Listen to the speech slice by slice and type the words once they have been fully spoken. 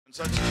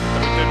Dues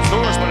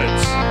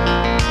parets.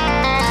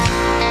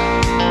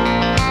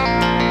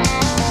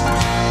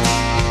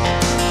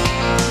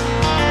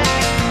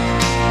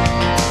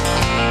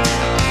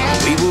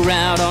 We were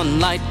out on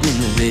Lightning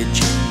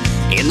Ridge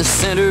in the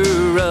center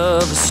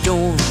of a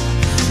storm.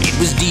 It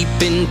was deep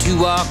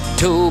into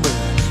October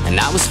and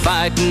I was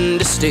fighting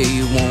to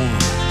stay warm.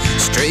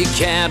 Stray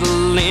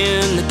cattle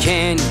in the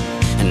canyon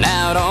and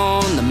out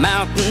on the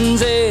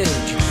mountain's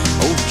edge.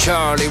 Old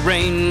Charlie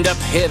reined up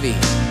heavy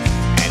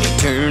and he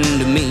turned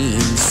to me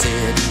and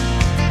said,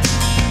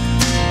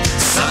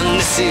 "Son,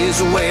 this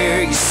is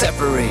where you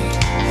separate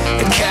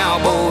the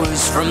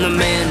cowboys from the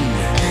men.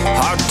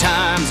 Hard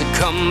times have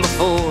come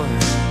before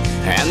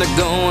and they're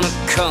gonna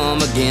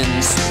come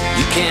again. So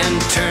you can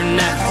turn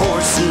that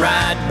horse and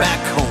ride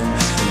back home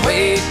and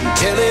wait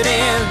until it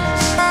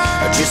ends,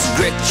 or just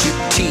grit your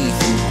teeth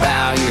and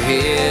bow your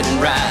head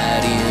and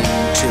ride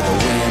into the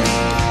wind."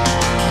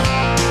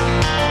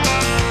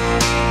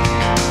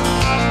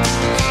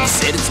 He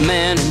said it's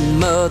man and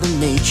Mother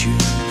Nature,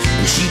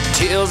 and she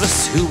tells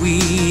us who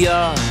we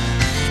are,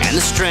 and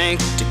the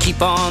strength to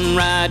keep on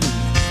riding.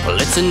 Well,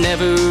 it's a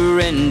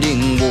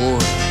never-ending war,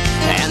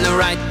 and the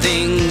right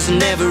thing's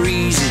never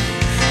easy,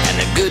 and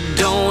the good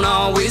don't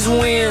always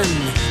win.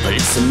 But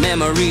it's the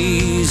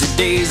memories of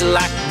days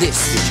like this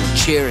that you'll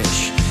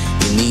cherish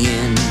in the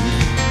end.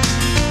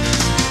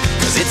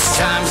 'Cause it's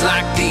times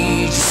like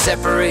these you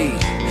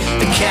separate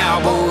the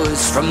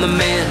cowboys from the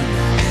men.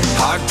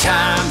 Hard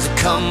times have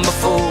come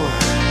before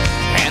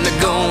and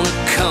they're gonna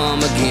come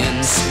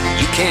again. So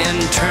you can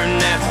turn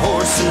that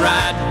horse and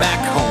ride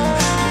back home,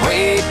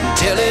 wait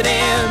until it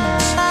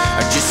ends,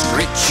 or just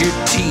grit your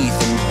teeth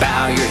and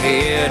bow your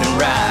head and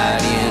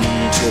ride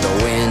into the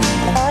wind.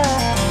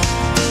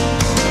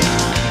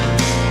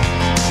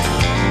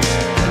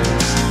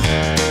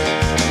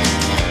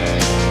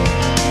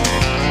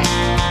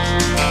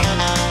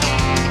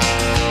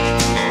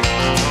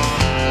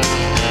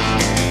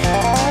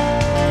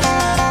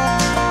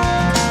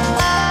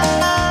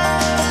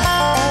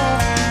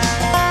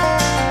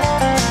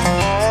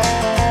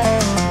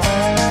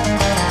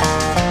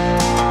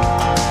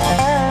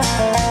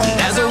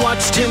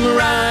 Him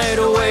right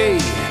away,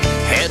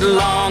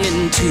 headlong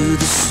into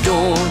the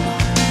storm,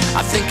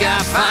 I think I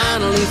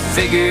finally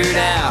figured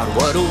out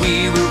what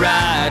we were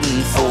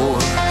riding for.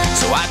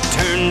 So I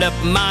turned up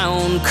my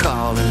own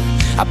collar,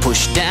 I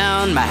pushed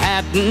down my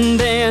hat, and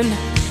then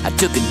I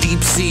took a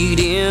deep seat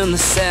in the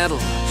saddle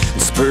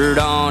and spurred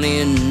on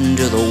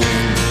into the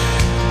wind.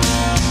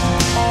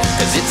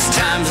 'Cause it's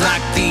times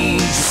like these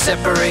you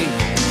separate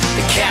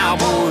the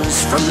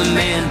cowboys from the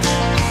men.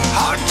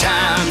 Hard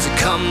times have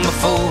come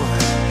before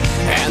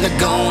and they're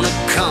gonna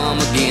come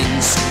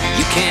again. So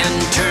you can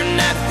turn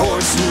that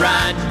horse and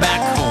ride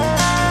back home,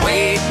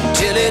 wait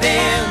until it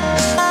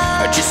ends,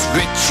 or just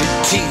grit your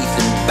teeth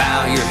and